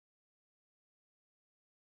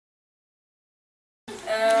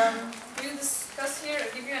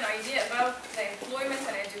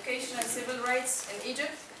rights in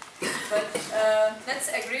Egypt. But let's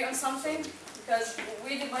agree on something, because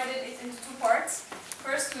we divided it into two parts.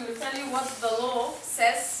 First, we will tell you what the law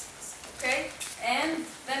says, okay, and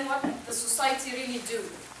then what the society really do.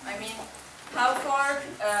 I mean, how far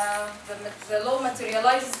the law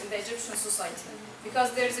materializes in the Egyptian society.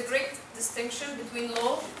 Because there is a great distinction between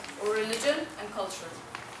law or religion and culture.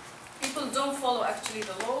 People don't follow actually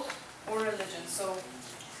the law or religion. So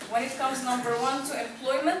when it comes, number one, to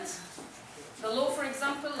employment, the law, for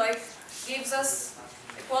example, like gives us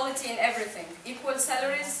equality in everything, equal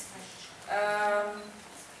salaries. I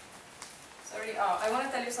want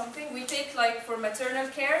to tell you something. We take, like, for maternal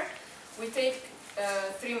care, we take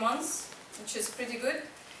 3 months, which is pretty good.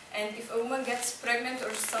 And if a woman gets pregnant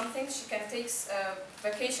or something, she can take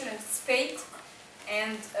vacation and it's paid.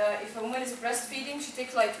 And if a woman is breastfeeding, she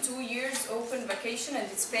takes like 2 years open vacation and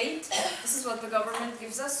it's paid. This is what the government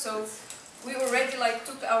gives us. So we already like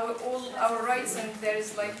took all our rights, and there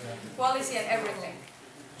is like equality and everything.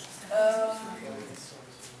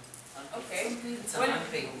 Okay. It's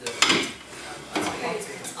unpaid.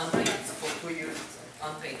 Unpaid for 2 years.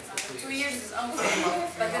 Unpaid for 2 years. 2 years is unpaid,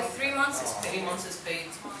 but the 3 months is paid. 3 months is paid,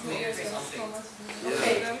 2 years is unpaid.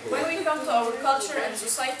 Okay, when we come to our culture and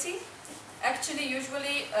society, actually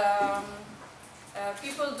usually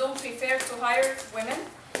people don't prefer to hire women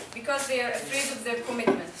because they are afraid of their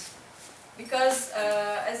commitment. Because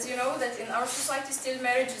as you know, that in our society still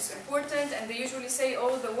marriage is important, and they usually say,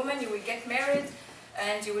 oh, the woman, you will get married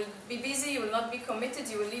and you will be busy, you will not be committed,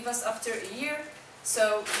 you will leave us after a year.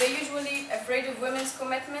 So they're usually afraid of women's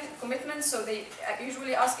commitment, so they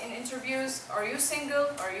usually ask in interviews, are you single,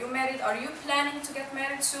 are you married, are you planning to get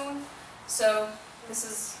married soon? So this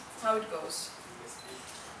is how it goes. Yes.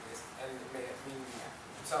 And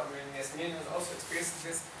Yasmin has also experienced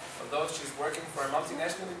this, although she's working for a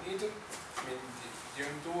multinational in Egypt. I mean,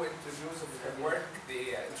 during 2 interviews of her work,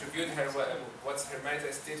 they interviewed her what's her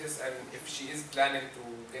marital status and if she is planning to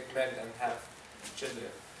get married and have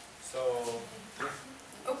children. So,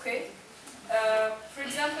 yeah. Okay. For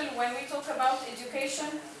example, when we talk about education,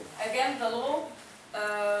 again, the law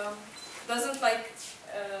doesn't like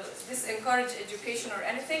disencourage education or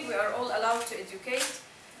anything. We are all allowed to educate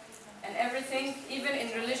and everything. Even in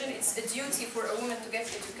religion, it's a duty for a woman to get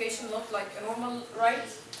education, not like a normal right.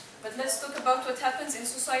 But let's talk about what happens in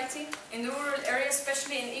society. In the rural areas,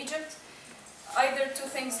 especially in Egypt, either 2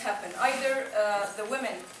 things happen. Either the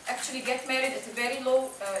women actually get married at a very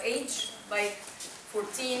low age, like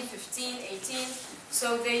 14, 15, 18,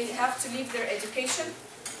 so they have to leave their education,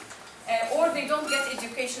 or they don't get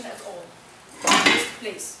education at all in this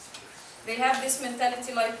place. They have this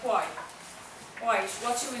mentality like, why? Why?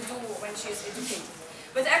 What she will do when she is educated?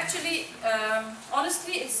 But actually,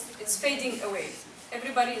 honestly, it's fading away.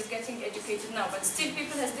 Everybody is getting educated now, but still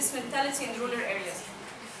people have this mentality in rural areas.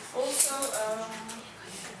 Also,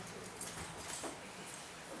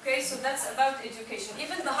 okay, so that's about education.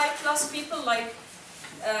 Even the high-class people, like,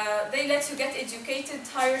 they let you get educated,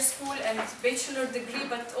 higher school and bachelor degree,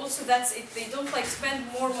 but also that's it. They don't like spend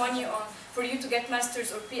more money for you to get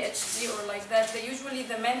masters or PhD or like that. Usually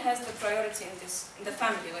the man has the priority in the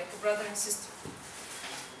family, like a brother and sister.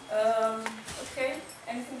 Okay,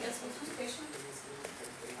 anything else with education?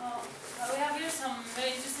 We have here some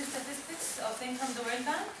very interesting statistics of the income of the World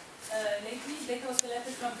Bank. Lately, data was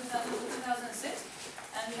collected from 2000 to 2006,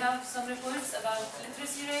 and we have some reports about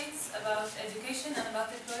literacy rates, about education, and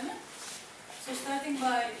about employment. So starting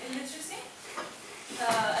by illiteracy,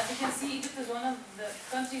 as you can see, Egypt is one of the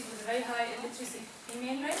countries with a very high illiteracy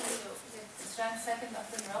female rate, so it's ranked 2nd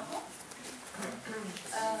after Morocco.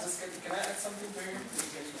 Can I add something to you?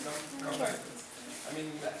 Can you come back? I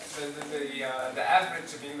mean, the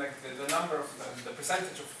average, I mean, like the number of, the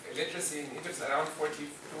percentage of illiteracy in Egypt is around 42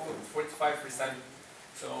 to 45%.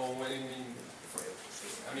 So when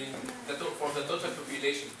for the total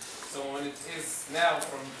population. So when it is now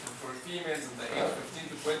for females in the age of 15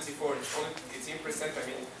 to 24, it's only 18%. I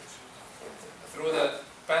mean, through the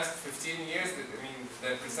past 15 years, I mean,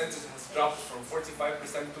 the percentage has dropped from 45%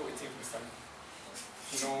 to 18%.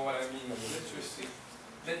 You know what I mean? Illiteracy.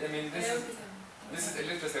 I mean, this is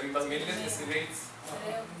illiteracy. I mean, literacy rates.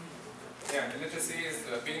 Yeah, illiteracy is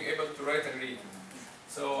being able to write and read.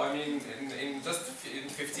 So I mean, in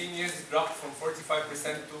 15 years, it dropped from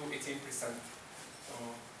 45% to 18%. So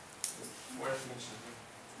it's worth mentioning.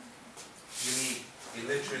 You mean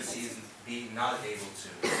illiteracy is being not able to.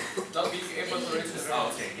 Not being able to read and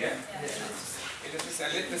write. Okay, yeah. Illiteracy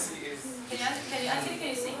and literacy is. Can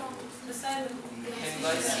you see the side?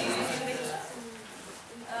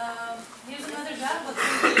 Here's another graph of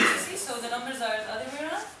literacy, so the numbers are the other way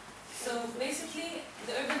around. So basically,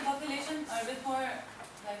 the urban population are a bit more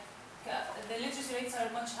rates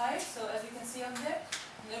are much higher. So as you can see up there,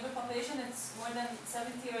 in the urban population, it's more than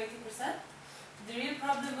 70 or 80%. The real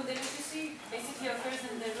problem with illiteracy basically occurs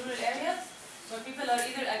in the rural areas, where people are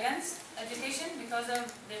either against education because of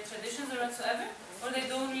their traditions or whatsoever, or they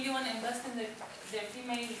don't really want to invest in their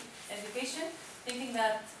female education, thinking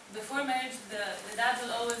that before marriage the dad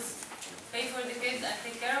will always pay for the kids and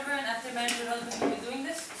take care of her, and after marriage the husband will be doing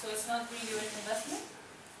this, so it's not really worth investment.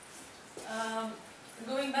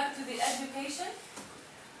 Going back to the education,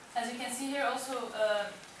 as you can see here also,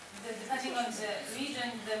 depending on the region,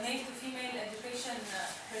 the male to female education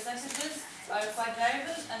percentages are quite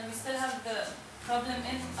variable, and we still have the problem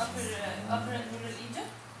in upper and rural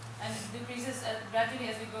Egypt, and it decreases gradually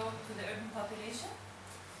as we go to the urban population.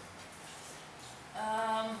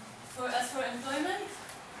 As for employment,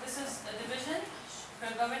 this is a division per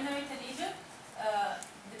governorate in Egypt,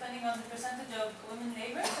 depending on the percentage of women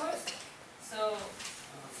labor force. So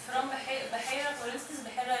from Bahira, for instance,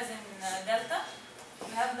 Bahira is in Delta,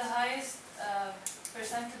 we have the highest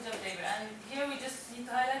percentage of labor. And here we just need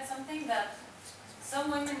to highlight something, that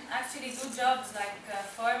some women actually do jobs like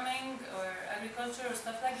farming or agriculture or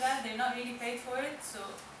stuff like that. They're not really paid for it, so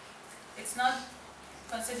it's not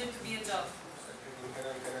considered to be a job.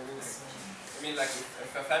 I mean, like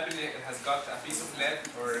if a family has got a piece of land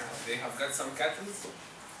or they have got some cattle,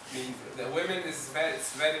 I mean, the women it's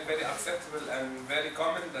very, very acceptable and very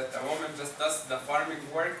common that a woman just does the farming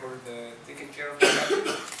work or the taking care of the cattle,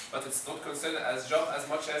 but it's not considered as job as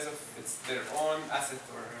much as if it's their own asset,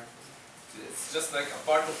 or it's just like a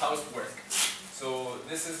part of housework. So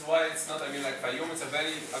this is why it's not, I mean, like Fayoum is a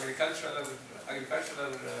very agricultural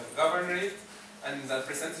governorate, and the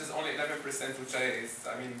percentage is only 11%, which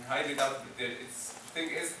I mean, highly doubt that it's thing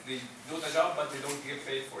is they do the job but they don't get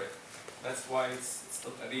paid for it. That's why it's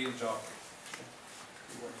not a real job.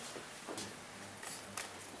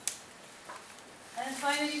 And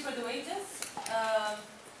finally, for the wages,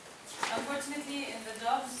 unfortunately, in the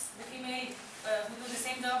jobs, the female who do the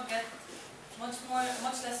same job get much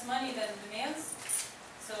less money than the males.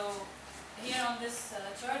 So here on this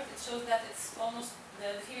chart, it shows that it's almost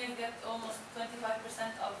the females get almost 25%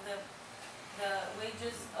 of the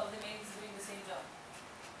wages of the males doing the same job.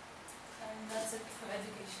 And that's it for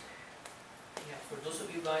education. Yeah, for those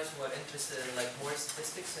of you guys who are interested in like more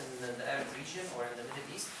statistics in the Arab region or in the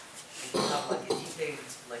Middle East, we have like a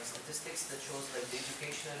detailed like statistics that shows like the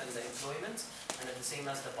education and the employment, and at the same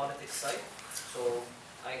as the politics side. So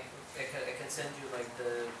I can send you like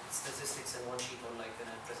the statistics in one sheet or like in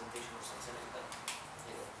a presentation or something like that.